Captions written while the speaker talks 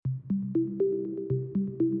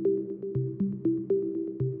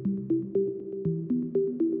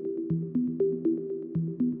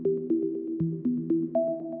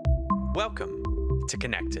to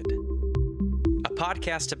Connected, a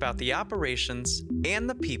podcast about the operations and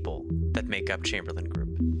the people that make up Chamberlain Group.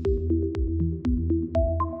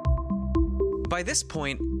 By this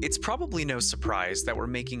point, it's probably no surprise that we're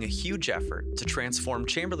making a huge effort to transform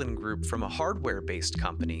Chamberlain Group from a hardware-based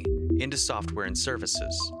company into software and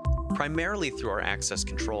services, primarily through our access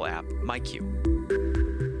control app, myQ.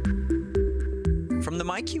 From the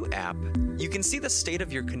myQ app, you can see the state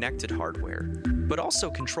of your connected hardware, but also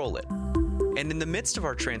control it. And in the midst of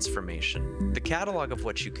our transformation, the catalog of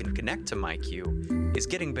what you can connect to myQ is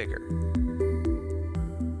getting bigger.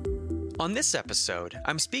 On this episode,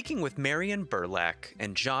 I'm speaking with Marion Burlak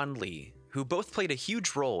and Jon Lee, who both played a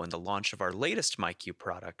huge role in the launch of our latest myQ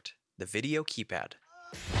product, the Video Keypad.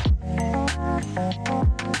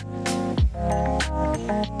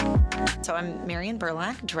 So I'm Marion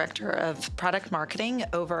Burlak, Director of Product Marketing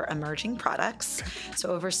over Emerging Products. So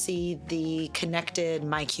oversee the connected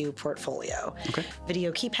myQ portfolio. Okay.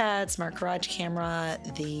 Video keypad, smart garage camera,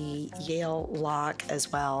 the Yale lock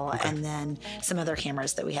as well, and then some other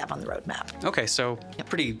cameras that we have on the roadmap. Okay, so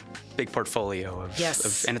pretty big portfolio of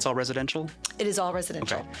and it's all residential? It is all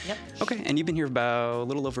residential. Okay. Yep. Okay, and you've been here about a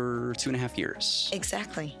little over 2.5 years.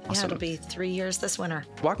 Exactly. Awesome. Yeah, it'll be 3 years this winter.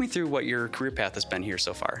 Walk me through what your career path has been here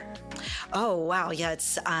so far. Oh, wow. Yeah,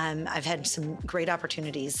 it's I've had some great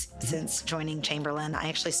opportunities since joining Chamberlain. I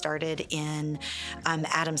actually started in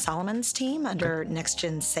Adam Solomon's team under Next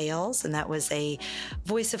Gen Sales, and that was a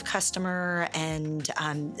voice of customer and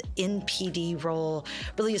NPD role,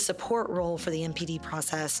 really a support role for the NPD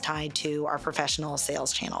process tied to our professional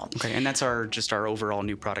sales channel. Okay, and that's our overall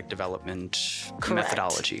new product development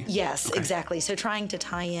methodology. Yes, exactly. So trying to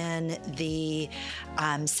tie in the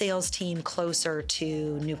sales team closer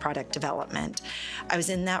to new product development. I was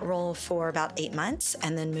in that role for about 8 months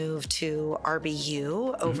and then moved to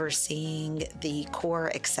RBU overseeing the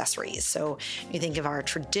core accessories. So you think of our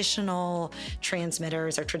traditional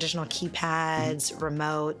transmitters, our traditional keypads,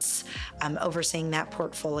 remotes, overseeing that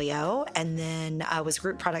portfolio. And then I was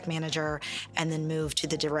group product manager and then moved to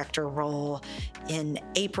the director role in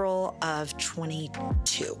April of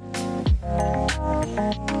 22.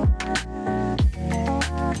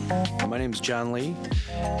 My name is Jon Lee,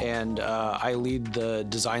 and I lead the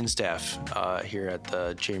design staff here at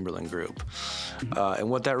the Chamberlain Group. And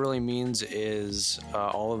what that really means is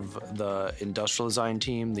all of the industrial design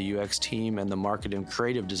team, the UX team, and the market and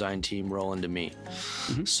creative design team roll into me.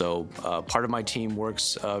 So part of my team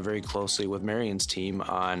works very closely with Marion's team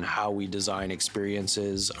on how we design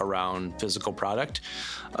experiences around physical product.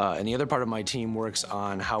 And the other part of my team works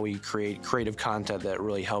on how we create creative content that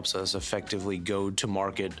really helps us effectively go to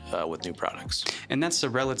market with new products. And that's a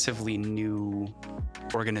relatively new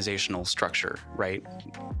organizational structure, right?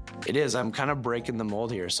 It is. I'm kind of breaking the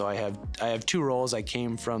mold here. So I have two roles. I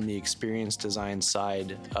came from the experience design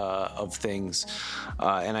side of things,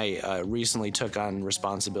 and I recently took on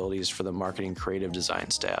responsibilities for the marketing creative design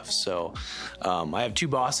staff. So I have two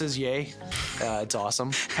bosses. Yay. It's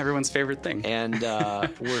awesome. Everyone's favorite thing. And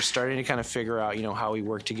we're starting to kind of figure out, how we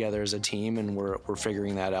work together as a team, and we're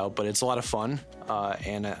figuring that out. But it's a lot of fun.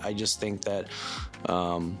 And I just think that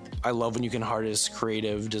I love when you can harness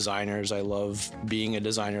creative designers. I love being a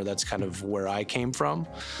designer. That's kind of where I came from.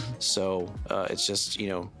 So it's just,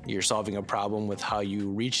 you're solving a problem with how you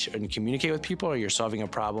reach and communicate with people, or you're solving a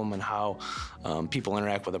problem and how people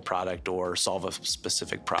interact with a product or solve a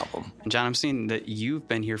specific problem. Jon, I'm seeing that you've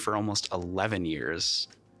been here for almost 11 years.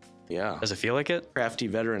 Yeah. Does it feel like it? Crafty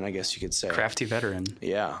veteran, I guess you could say. Crafty veteran.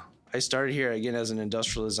 Yeah. I started here, again, as an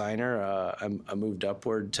industrial designer. I moved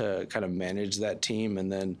upward to kind of manage that team, and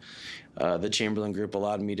then the Chamberlain Group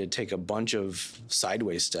allowed me to take a bunch of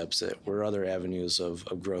sideways steps that were other avenues of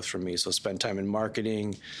growth for me. So spend time in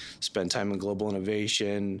marketing, spend time in global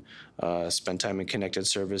innovation, spend time in connected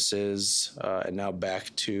services, and now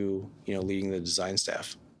back to leading the design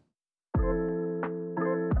staff.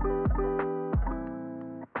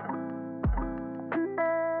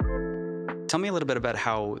 Tell me a little bit about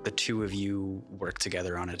how the two of you work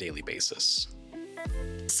together on a daily basis.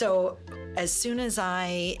 So as soon as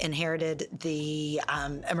I inherited the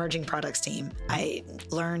emerging products team, I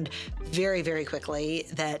learned very, very quickly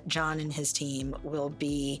that Jon and his team will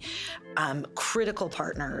be critical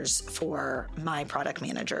partners for my product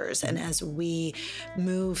managers. And as we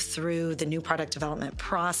move through the new product development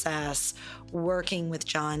process, working with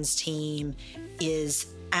Jon's team is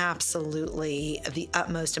absolutely of the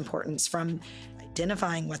utmost importance. From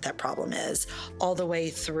identifying what that problem is, all the way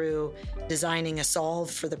through designing a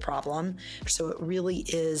solve for the problem. So it really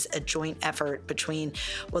is a joint effort between,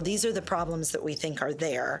 well, these are the problems that we think are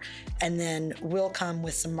there, and then we'll come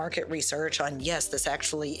with some market research on, yes, this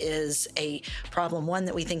actually is a problem, one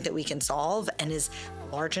that we think that we can solve and is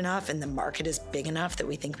large enough and the market is big enough that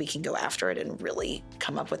we think we can go after it and really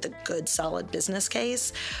come up with a good, solid business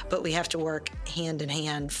case. But we have to work hand in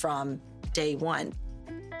hand from day one.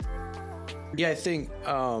 Yeah, I think,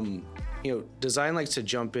 design likes to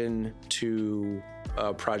jump into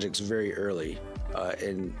projects very early.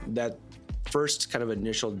 And that first kind of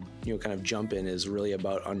initial, kind of jump in is really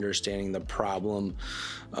about understanding the problem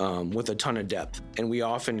with a ton of depth. And we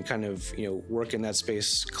often kind of, work in that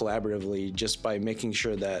space collaboratively just by making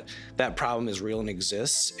sure that that problem is real and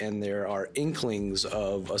exists, and there are inklings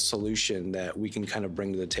of a solution that we can kind of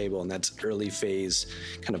bring to the table. And that's early phase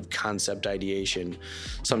kind of concept ideation.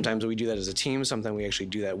 Sometimes we do that as a team. Sometimes we actually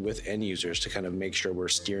do that with end users to kind of make sure we're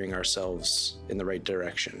steering ourselves in the right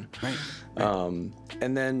direction. Right.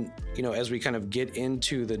 And then, as we kind of get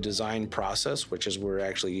into the design process, which is where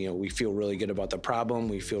actually, we feel really good about the problem,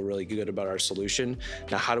 we feel really good about our solution.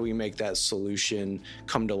 Now, how do we make that solution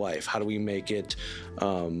come to life? How do we make it,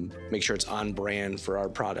 make sure it's on brand for our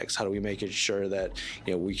products? How do we make it sure that,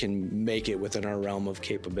 we can make it within our realm of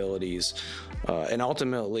capabilities? And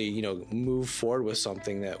ultimately, move forward with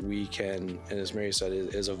something that we can, and as Mary said,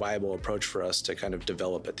 is a viable approach for us to kind of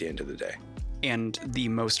develop at the end of the day. And the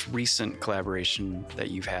most recent collaboration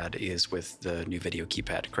that you've had is with the new video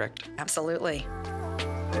keypad, correct? Absolutely.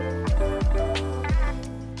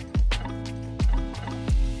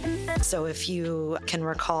 So if you can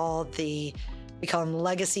recall we call them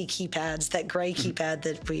legacy keypads, that gray keypad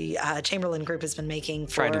that Chamberlain Group has been making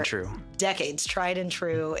for tried and true. Decades. Tried and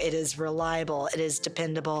true. It is reliable. It is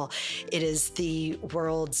dependable. It is the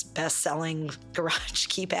world's best-selling garage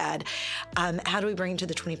keypad. How do we bring it to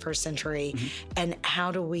the 21st century? And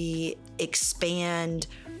how do we expand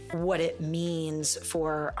what it means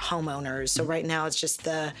for homeowners? So right now it's just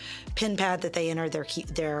the pin pad that they enter their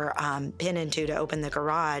pin into to open the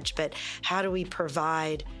garage. But how do we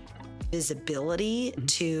provide visibility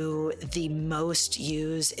to the most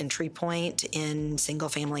used entry point in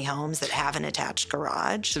single-family homes that have an attached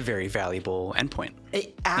garage? It's a very valuable endpoint.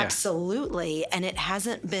 Absolutely. Yeah. And it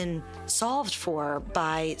hasn't been solved for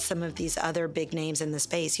by some of these other big names in the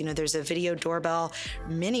space. There's a video doorbell,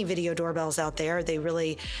 many video doorbells out there. They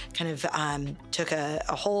really kind of took a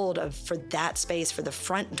hold for that space for the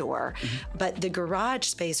front door. But the garage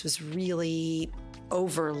space was really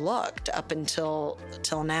overlooked up until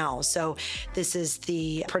now. So this is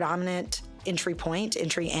the predominant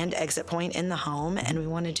entry and exit point in the home. And we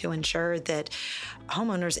wanted to ensure that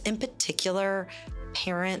homeowners, in particular,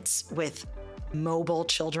 parents with mobile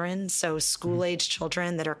children, so school-age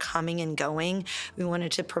children that are coming and going, we wanted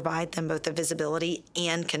to provide them both the visibility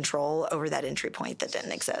and control over that entry point that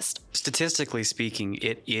didn't exist. Statistically speaking,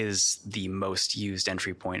 it is the most used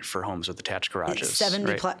entry point for homes with attached garages.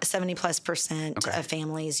 70+% of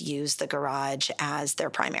families use the garage as their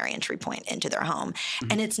primary entry point into their home.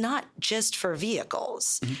 And it's not just for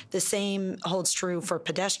vehicles. The same holds true for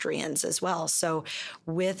pedestrians as well. So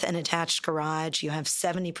with an attached garage, you have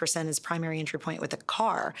 70% as primary entry point with a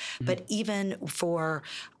car, but even for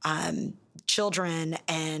children,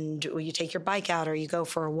 and when you take your bike out or you go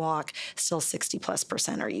for a walk, still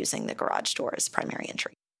 60+% are using the garage door as primary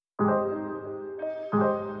entry.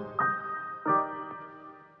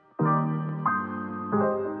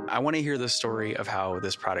 I want to hear the story of how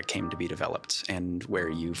this product came to be developed and where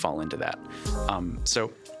you fall into that.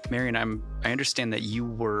 So, Marion, I understand that you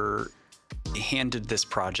were handed this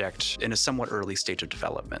project in a somewhat early stage of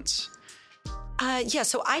development.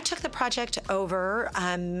 So I took the project over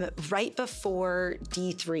right before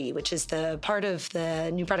D3, which is the part of the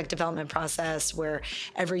new product development process where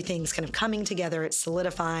everything's kind of coming together, it's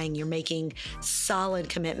solidifying, you're making solid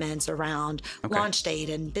commitments around launch date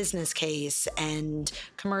and business case and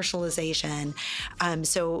commercialization.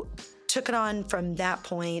 So took it on from that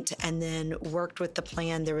point and then worked with the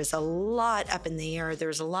plan. There was a lot up in the air. There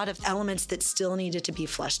was a lot of elements that still needed to be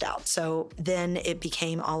fleshed out. So then it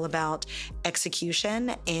became all about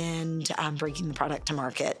execution and bringing the product to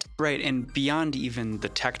market. Right. And beyond even the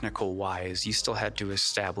technical whys, you still had to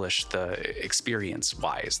establish the experience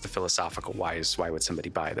whys, the philosophical whys. Why would somebody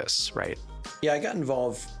buy this, right? Yeah, I got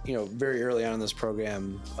involved, very early on in this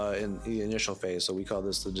program in the initial phase. So we call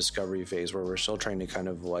this the discovery phase, where we're still trying to kind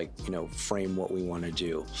of frame what we want to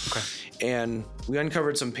do. Okay. And we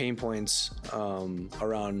uncovered some pain points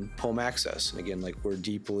around home access. And again, we're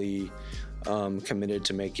deeply committed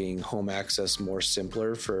to making home access more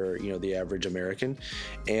simpler for, the average American.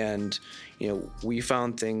 And, we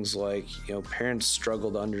found things like, parents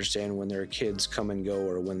struggle to understand when their kids come and go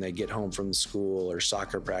or when they get home from school or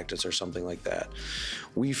soccer practice or something like that.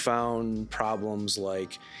 We found problems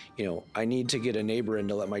like, I need to get a neighbor in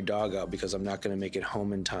to let my dog out because I'm not going to make it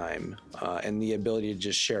home in time. And the ability to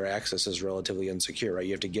just share access is relatively insecure, right?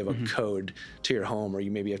 You have to give a code to your home, or you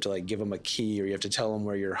maybe have to give them a key, or you have to tell them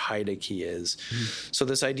where your hide-a key is. So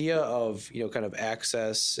this idea of, kind of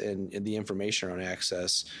access and the information around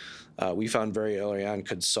access, we found very early on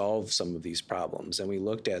could solve some of these problems. And we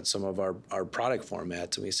looked at some of our product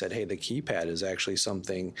formats and we said, hey, the Keypad is actually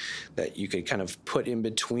something that you could kind of put in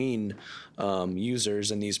between users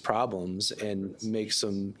and these problems and make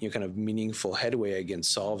some kind of meaningful headway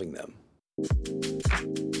against solving them.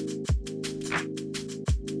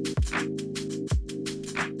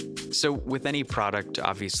 So with any product,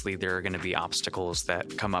 obviously there are going to be obstacles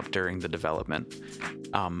that come up during the development.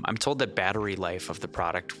 I'm told that battery life of the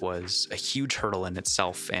product was a huge hurdle in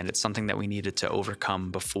itself, and it's something that we needed to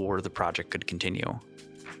overcome before the project could continue.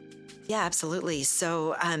 Yeah, absolutely.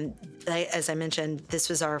 So as I mentioned, this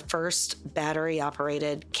was our first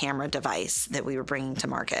battery-operated camera device that we were bringing to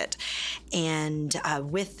market. And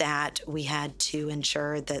with that, we had to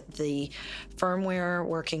ensure that the firmware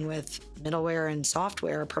working with middleware and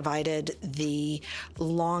software provided the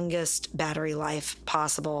longest battery life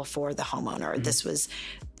possible for the homeowner. This was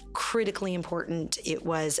critically important. It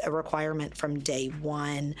was a requirement from day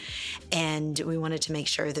one, and we wanted to make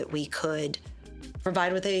sure that we could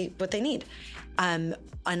provide what they need. On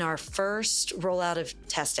our first rollout of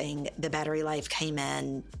testing, the battery life came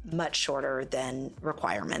in much shorter than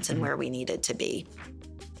requirements and where we needed to be.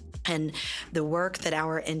 And the work that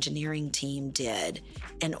our engineering team did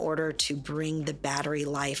in order to bring the battery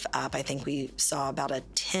life up, I think we saw about a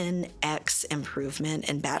 10x improvement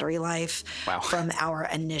in battery life from our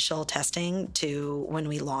initial testing to when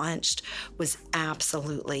we launched, was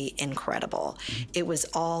absolutely incredible. It was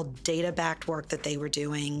all data-backed work that they were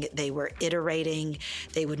doing. They were iterating.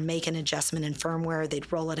 They would make an adjustment in firmware.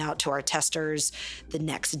 They'd roll it out to our testers. The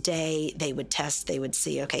next day, they would test. They would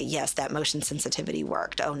see, okay, yes, that motion sensitivity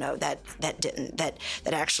worked. Oh, no, that didn't. That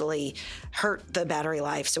actually hurt the battery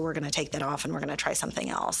life, so we're going to take that off and we're going to try something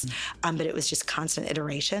else. But it was just constant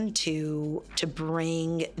iteration to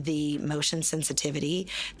bring the motion sensitivity,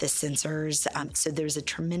 the sensors. So there's a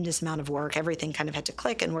tremendous amount of work. Everything kind of had to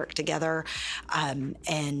click and work together,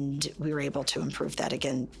 and we were able to improve that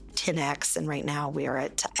again 10x. And right now we are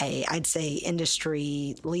at I'd say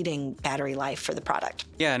industry-leading battery life for the product.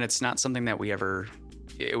 Yeah, and it's not something that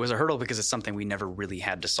it was a hurdle because it's something we never really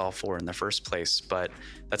had to solve for in the first place. But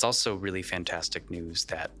that's also really fantastic news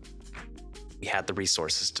that we had the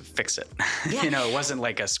resources to fix it. Yeah. It wasn't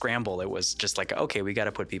like a scramble. It was just like, okay, we got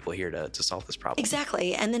to put people here to solve this problem.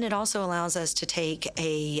 Exactly. And then it also allows us to take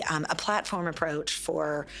a platform approach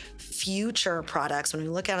for future products. When we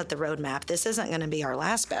look out at the roadmap, this isn't going to be our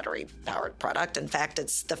last battery-powered product. In fact,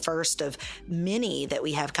 it's the first of many that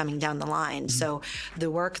we have coming down the line. So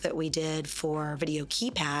the work that we did for Video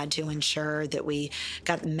Keypad to ensure that we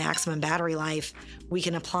got maximum battery life, we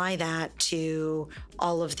can apply that to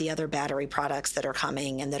all of the other battery products that are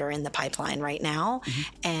coming and that are in the pipeline right now,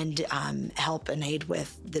 and help and aid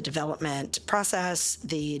with the development process,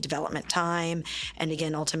 the development time, and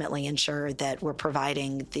again, ultimately ensure that we're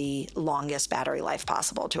providing the longest battery life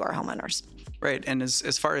possible to our homeowners. Right. And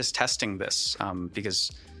as far as testing this,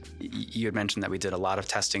 because you had mentioned that we did a lot of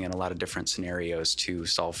testing in a lot of different scenarios to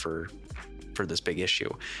solve for this big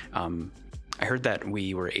issue. I heard that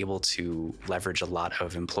we were able to leverage a lot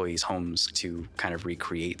of employees' homes to kind of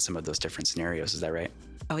recreate some of those different scenarios. Is that right?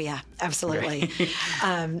 Oh, yeah, absolutely.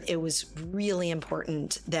 Okay. It was really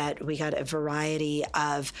important that we got a variety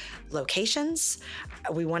of locations.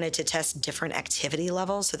 We wanted to test different activity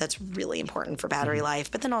levels, so that's really important for battery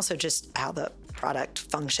life, but then also just how the product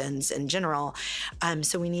functions in general.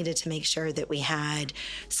 So we needed to make sure that we had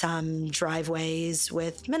some driveways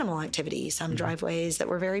with minimal activity, some driveways that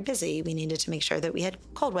were very busy. We needed to make sure that we had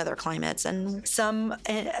cold weather climates, and some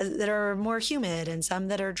that are more humid and some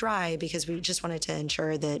that are dry, because we just wanted to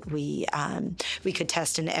ensure that we could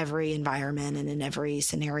test in every environment and in every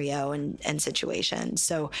scenario and situation.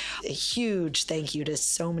 So a huge thank you to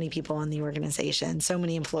so many people in the organization, so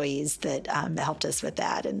many employees that helped us with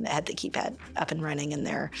that and had the Keypad up and running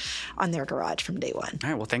on their garage from day one. All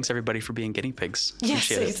right. Well, thanks everybody for being guinea pigs. Yes,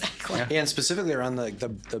 Appreciate exactly. Yeah, and specifically around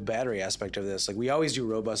the battery aspect of this, we always do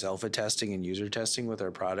robust alpha testing and user testing with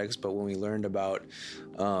our products, but when we learned about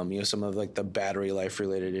some of the battery life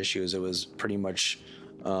related issues, it was pretty much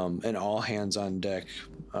an all hands on deck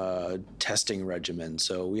testing regimen.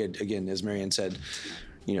 So we had, again, as Marion said,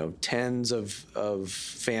 tens of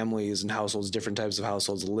families and households, different types of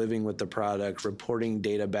households living with the product, reporting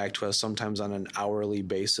data back to us sometimes on an hourly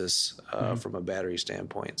basis from a battery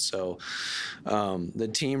standpoint. So the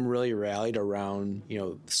team really rallied around,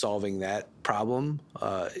 solving that problem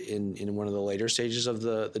in one of the later stages of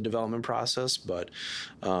the development process. But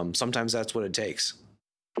sometimes that's what it takes.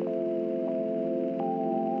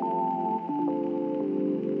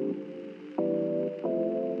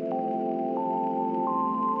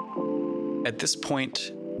 At this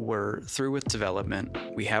point, we're through with development.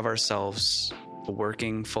 We have ourselves a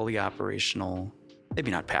working, fully operational, maybe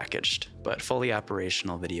not packaged, but fully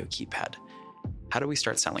operational video keypad. How do we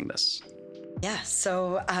start selling this? Yeah,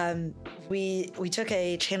 so we took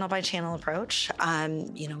a channel by channel approach.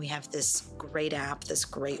 We have this great app, this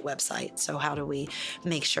great website. So how do we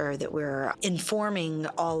make sure that we're informing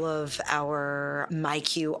all of our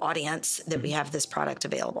myQ audience that we have this product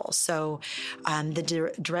available? So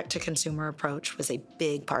the direct to consumer approach was a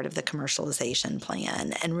big part of the commercialization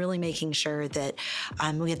plan, and really making sure that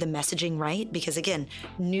we had the messaging right, because again,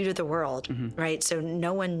 new to the world, right? So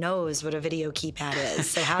no one knows what a video keypad is.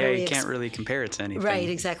 So how do we can't really compare it to anything. Right,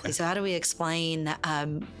 exactly. So how do we explain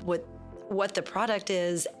what the product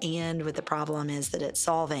is and what the problem is that it's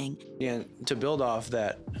solving? And to build off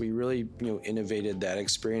that, we really innovated that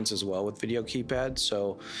experience as well with video keypad.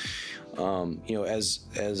 So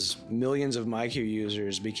as millions of myQ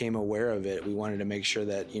users became aware of it, we wanted to make sure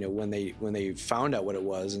that when they found out what it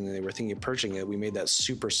was and they were thinking of purchasing it, we made that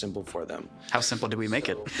super simple for them. How simple did we make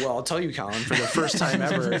it? Well, I'll tell you, Colin, for the first time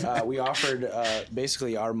ever, we offered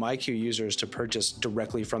basically our myQ users to purchase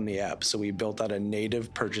directly from the app. So we built out a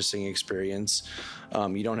native purchasing experience.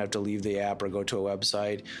 You don't have to leave the app or go to a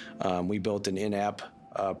website. We built an in-app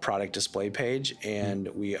product display page, and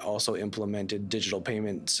we also implemented digital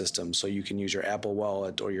payment systems, so you can use your Apple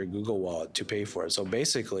Wallet or your Google Wallet to pay for it. So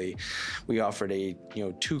basically, we offered a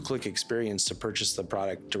 2-click experience to purchase the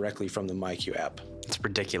product directly from the myQ app. It's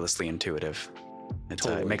ridiculously intuitive.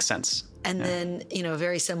 Totally. It makes sense. And then,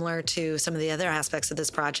 very similar to some of the other aspects of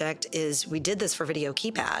this project is we did this for video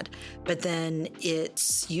keypad, but then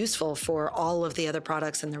it's useful for all of the other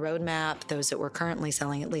products in the roadmap, those that we're currently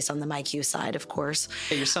selling, at least on the myQ side, of course.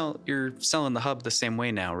 Hey, you're selling the hub the same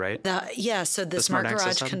way now, right? So the Smart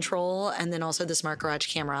Garage Control and then also the Smart Garage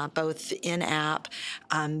Camera, both in-app.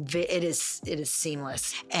 It is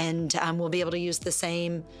seamless. And we'll be able to use the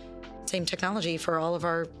same technology for all of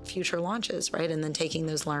our future launches, right? And then taking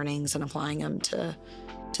those learnings and applying them to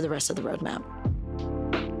the rest of the roadmap.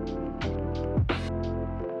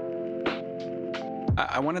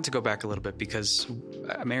 I wanted to go back a little bit because,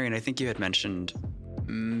 Marion, I think you had mentioned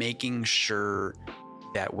making sure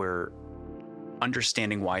that we're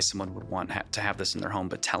understanding why someone would want to have this in their home,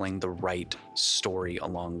 but telling the right story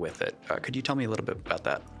along with it. Could you tell me a little bit about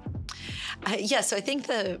that? So I think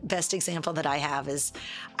the best example that I have is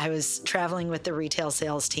I was traveling with the retail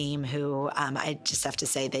sales team who I just have to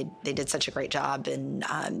say they did such a great job in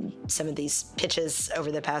some of these pitches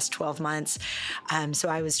over the past 12 months. So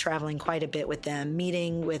I was traveling quite a bit with them,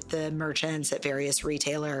 meeting with the merchants at various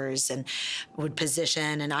retailers, and would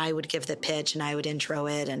position, and I would give the pitch and I would intro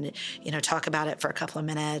it and talk about it for a couple of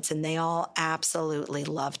minutes, and they all absolutely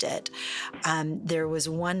loved it. There was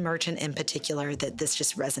one merchant in particular that this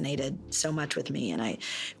just resonated so much with me, and I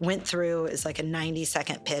went through, it's like a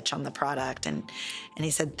 90-second pitch on the product, and he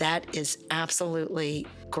said, "That is absolutely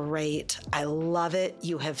great. I love it.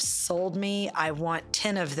 You have sold me. I want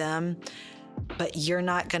 10 of them, but you're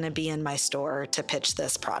not going to be in my store to pitch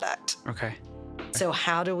this product." Okay. So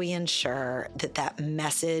how do we ensure that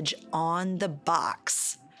message on the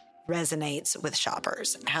box resonates with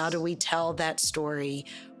shoppers? How do we tell that story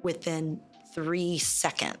within 3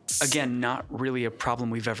 seconds? Again, not really a problem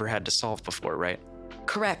we've ever had to solve before, right?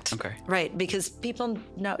 Correct. Okay. Right, because people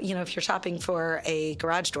know, if you're shopping for a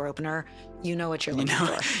garage door opener, you know what you're looking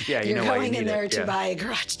for. Yeah, you're why going you in need there it. to buy a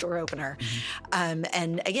garage door opener.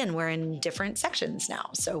 And again, we're in different sections now.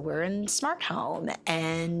 So we're in smart home,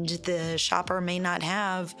 and the shopper may not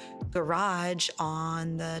have garage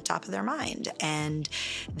on the top of their mind, and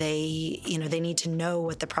they need to know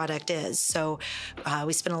what the product is. So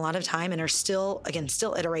we spend a lot of time and are still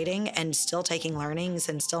iterating and still taking learnings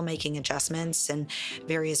and still making adjustments and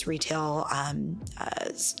various retail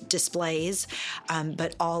displays,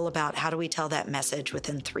 but all about how do we tell that message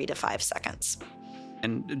within 3 to 5 seconds.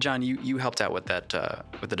 And Jon, you helped out with that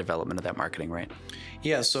with the development of that marketing, right?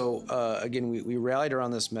 Yeah, so again, we rallied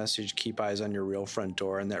around this message, keep eyes on your real front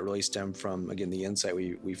door, and that really stemmed from, again, the insight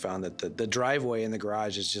we found that the driveway in the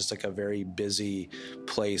garage is just like a very busy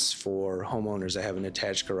place for homeowners that have an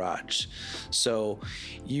attached garage. So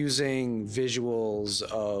using visuals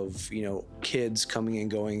of, kids coming and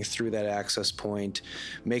going through that access point,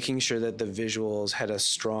 making sure that the visuals had a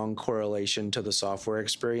strong correlation to the software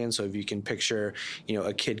experience. So if you can picture,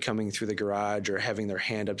 a kid coming through the garage or having their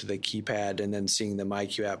hand up to the keypad and then seeing the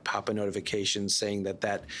myQ app pop a notification saying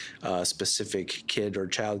that specific kid or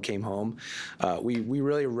child came home. We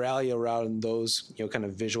really rally around those kind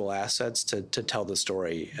of visual assets to tell the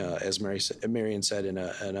story, as Marion said, in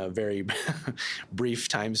a very brief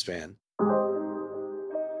time span.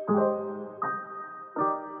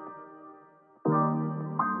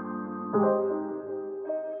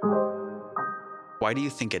 Why do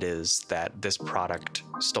you think it is that this product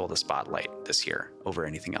stole the spotlight this year over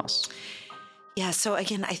anything else? Yeah, so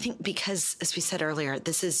again, I think because, as we said earlier,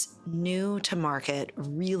 this is new to market,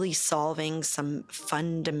 really solving some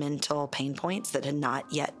fundamental pain points that had not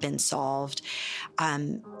yet been solved.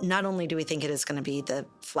 Not only do we think it is going to be the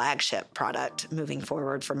flagship product moving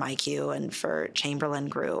forward for myQ and for Chamberlain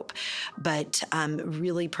Group, but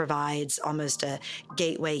really provides almost a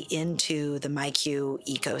gateway into the myQ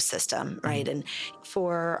ecosystem, right? And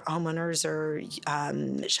for homeowners or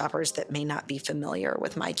shoppers that may not be familiar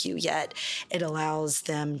with myQ yet, it allows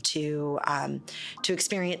them to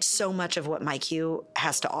experience so much of what myQ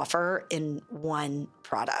has to offer in one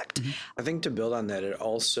product. I think to build on that, it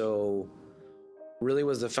also really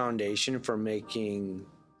was the foundation for making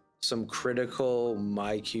some critical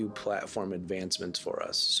myQ platform advancements for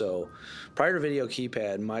us. So prior to Video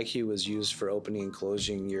Keypad, myQ was used for opening and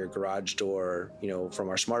closing your garage door, from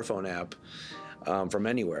our smartphone app, from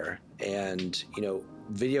anywhere. And,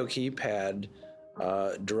 Video Keypad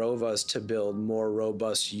drove us to build more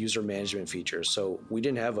robust user management features. So we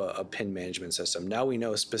didn't have a PIN management system. Now we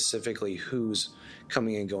know specifically who's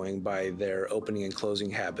coming and going by their opening and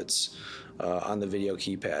closing habits on the Video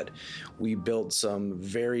Keypad. We built some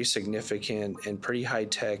very significant and pretty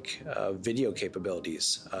high-tech video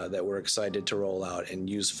capabilities that we're excited to roll out and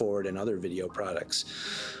use forward in other video products.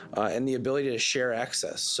 And the ability to share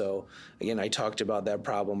access. So again, I talked about that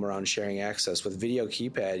problem around sharing access. With Video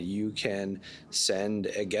Keypad, you can send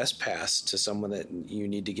a guest pass to someone that you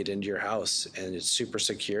need to get into your house, and it's super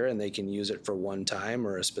secure, and they can use it for one time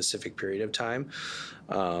or a specific period of time.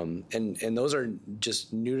 And those are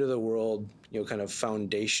just new to the world, kind of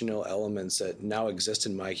foundational elements that now exist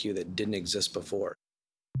in myQ that didn't exist before.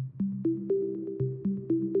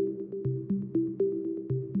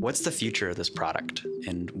 What's the future of this product,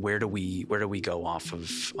 and where do we go off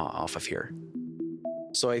of here?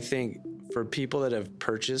 So I think for people that have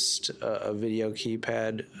purchased a Video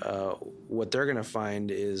Keypad, what they're going to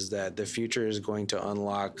find is that the future is going to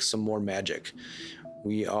unlock some more magic.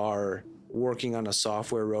 We are working on a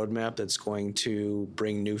software roadmap that's going to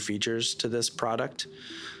bring new features to this product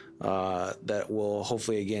that will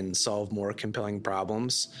hopefully, again, solve more compelling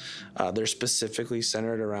problems. They're specifically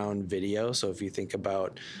centered around video. So if you think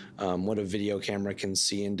about what a video camera can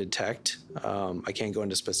see and detect, I can't go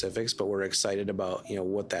into specifics, but we're excited about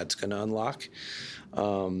what that's going to unlock.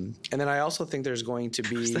 And then I also think there's going to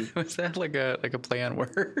be was that like a play on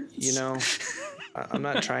words? I'm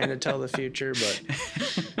not trying to tell the future, but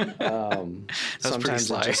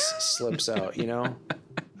sometimes it just slips out,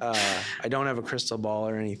 I don't have a crystal ball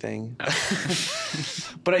or anything.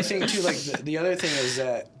 But I think, too, the other thing is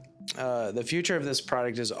that the future of this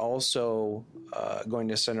product is also going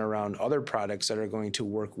to center around other products that are going to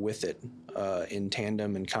work with it in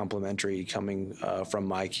tandem and complementary, coming from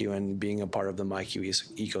myQ and being a part of the myQ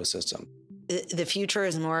ecosystem. The future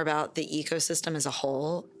is more about the ecosystem as a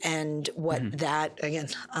whole and what that, again,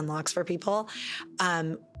 unlocks for people.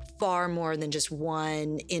 Far more than just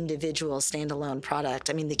one individual standalone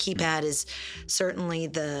product. I mean, the Keypad is certainly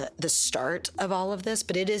the start of all of this,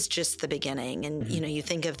 but it is just the beginning. And, you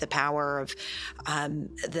think of the power of a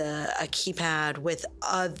Keypad with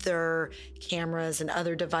other cameras and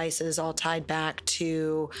other devices all tied back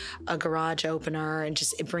to a garage opener, and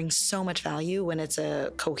just it brings so much value when it's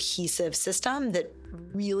a cohesive system that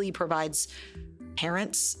really provides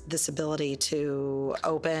parents this ability to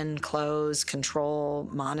open, close, control,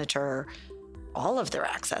 monitor all of their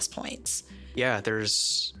access points. Yeah,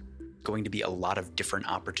 there's going to be a lot of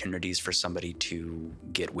different opportunities for somebody to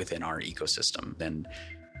get within our ecosystem. Then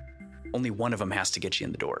only one of them has to get you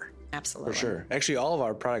in the door. Absolutely. For sure. Actually, all of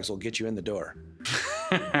our products will get you in the door.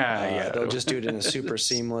 Yeah, they'll just do it in a super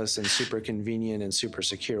seamless and super convenient and super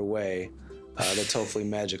secure way. that's hopefully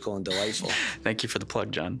magical and delightful. Thank you for the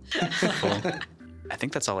plug, John. Cool. I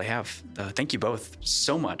think that's all I have. Thank you both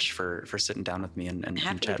so much for sitting down with me and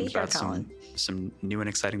chatting about some new and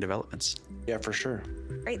exciting developments. Yeah, for sure.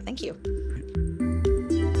 Great, thank you.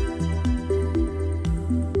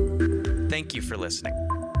 Thank you for listening.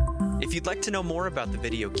 If you'd like to know more about the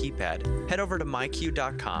video keypad, head over to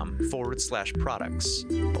myQ.com/products,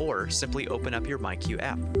 or simply open up your myQ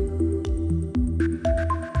app.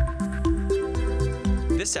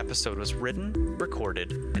 This episode was written,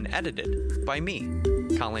 recorded, and edited by me,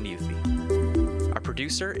 Colin Youthy. Our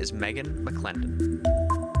producer is Megan McClendon.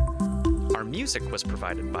 Our music was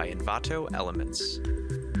provided by Envato Elements.